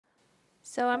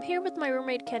So I'm here with my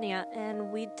roommate Kenya,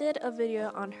 and we did a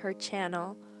video on her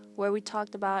channel where we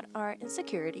talked about our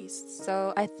insecurities.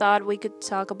 So I thought we could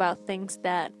talk about things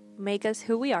that make us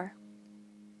who we are.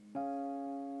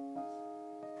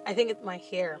 I think it's my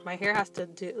hair. My hair has to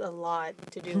do a lot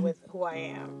to do with who I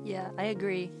am. Yeah, I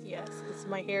agree. Yes,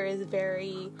 my hair is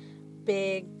very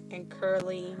big and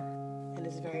curly, and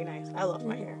it's very nice. I love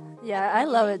my hair. Yeah, I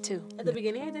love it too. At the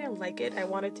beginning, I didn't like it. I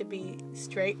wanted to be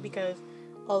straight because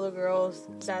all the girls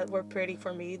that were pretty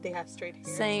for me, they had straight hair.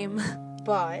 Same.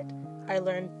 But I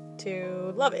learned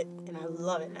to love it, and I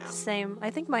love it now. Same.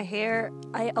 I think my hair,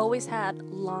 I always had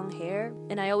long hair,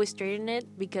 and I always straightened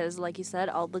it because, like you said,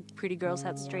 all the pretty girls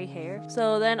had straight hair.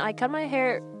 So then I cut my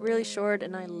hair really short,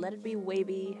 and I let it be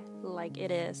wavy like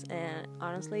it is. And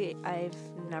honestly, I've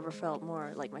never felt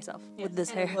more like myself with this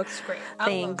hair. It looks great.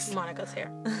 Thanks. I love Monica's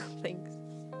hair. Thanks.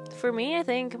 For me, I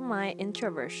think my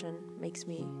introversion makes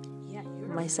me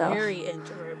myself. Very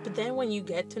introvert. But then when you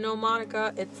get to know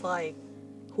Monica, it's like,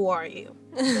 who are you?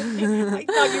 I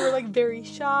thought you were like very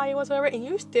shy and whatsoever, and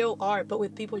you still are, but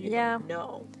with people you don't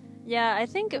know. Yeah, I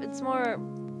think it's more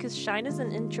because shyness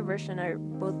and introversion are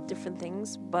both different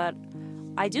things, but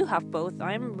I do have both.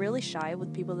 I'm really shy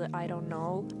with people that I don't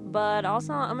know, but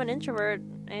also I'm an introvert,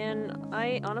 and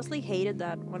I honestly hated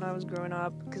that when I was growing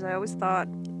up because I always thought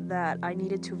that I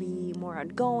needed to be more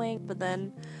outgoing, but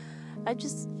then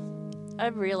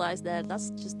I've realized that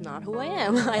that's just not who I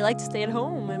am. I like to stay at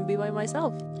home and be by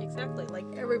myself. Exactly. Like,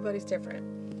 everybody's different.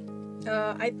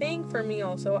 I think for me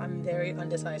also, I'm very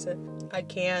undecisive. I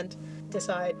can't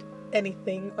decide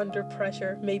anything under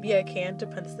pressure. Maybe I can,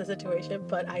 depends on the situation,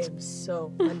 but I am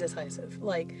so undecisive.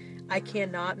 Like, I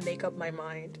cannot make up my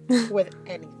mind with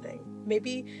anything.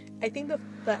 Maybe, I think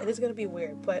that this is going to be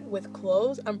weird, but with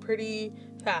clothes, I'm pretty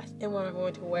fast in what I'm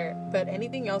going to wear. But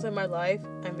anything else in my life,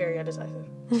 I'm very undecisive.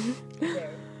 Very.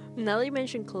 Now that you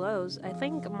mentioned clothes, I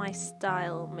think my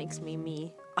style makes me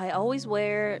me. I always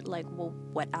wear like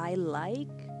what I like.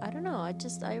 I don't know.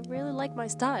 I really like my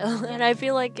style, and I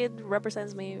feel like it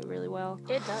represents me really well.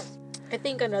 It does. I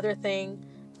think another thing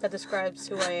that describes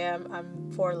who I am,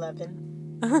 I'm 4'11".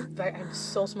 But I'm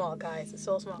so small, guys. It's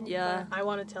so small. Yeah. But I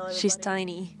want to tell everybody. She's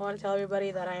tiny. I want to tell everybody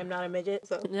that I am not a midget.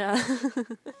 So Yeah.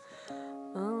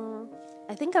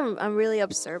 I think I'm really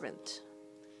observant.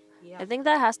 yeah. I think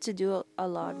that has to do a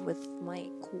lot with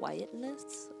my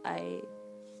quietness. I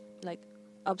like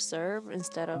observe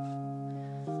instead of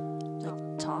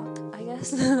like talk, I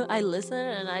guess. I listen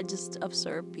and I just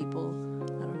observe people. I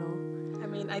don't know. I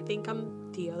mean, I think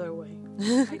I'm the other way.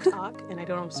 I talk and I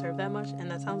don't observe that much, and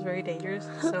that sounds very dangerous.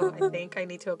 So I think I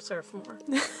need to observe more.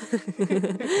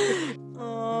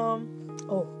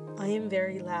 I am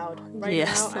very loud right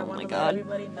now. I want to let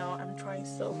everybody know I'm trying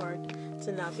so hard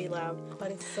to not be loud,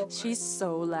 but it's so hard. She's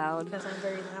so loud because I'm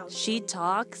very loud. She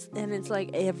talks and it's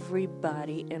like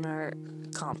everybody in our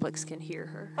complex can hear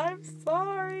her. I'm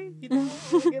sorry. You know,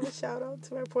 I want to give a shout out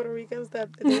to my Puerto Ricans that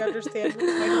they understand me.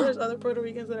 I know there's other Puerto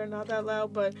Ricans that are not that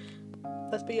loud, but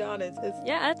let's be honest.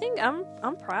 I think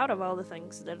I'm proud of all the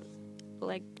things that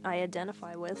like I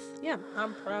identify with. Yeah,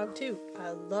 I'm proud too.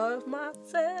 I love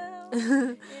myself.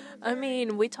 I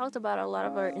mean, we talked about a lot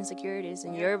of our insecurities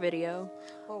in your video.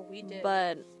 Oh, we did.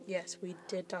 But yes, we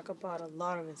did talk about a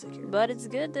lot of insecurities. But it's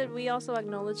good that we also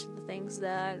acknowledge the things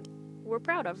that we're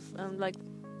proud of, like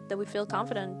that we feel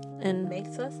confident in.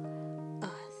 Makes us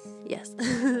us. Yes.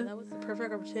 So that was the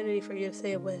perfect opportunity for you to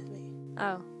say it with me.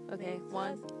 Oh, okay.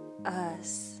 One.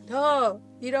 Us. No,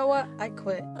 you know what? I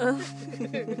quit.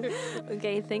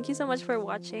 Okay, thank you so much for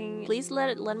watching. Please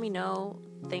let me know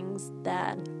things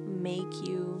that make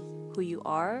you who you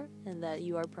are and that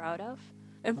you are proud of.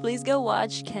 And please go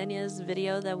watch Kenya's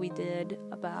video that we did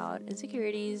about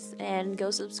insecurities and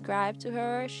go subscribe to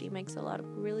her. She makes a lot of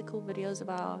really cool videos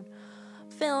about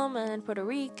film and Puerto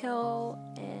Rico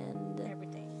and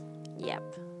everything. Yep.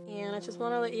 And I just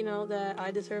want to let you know that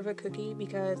I deserve a cookie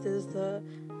because this is the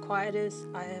quietest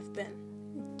I have been.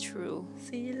 True.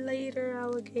 See you later,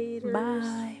 alligators.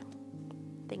 Bye.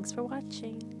 Thanks for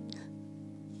watching.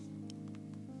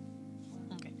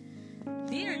 Okay.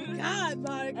 Dear God,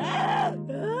 Monica.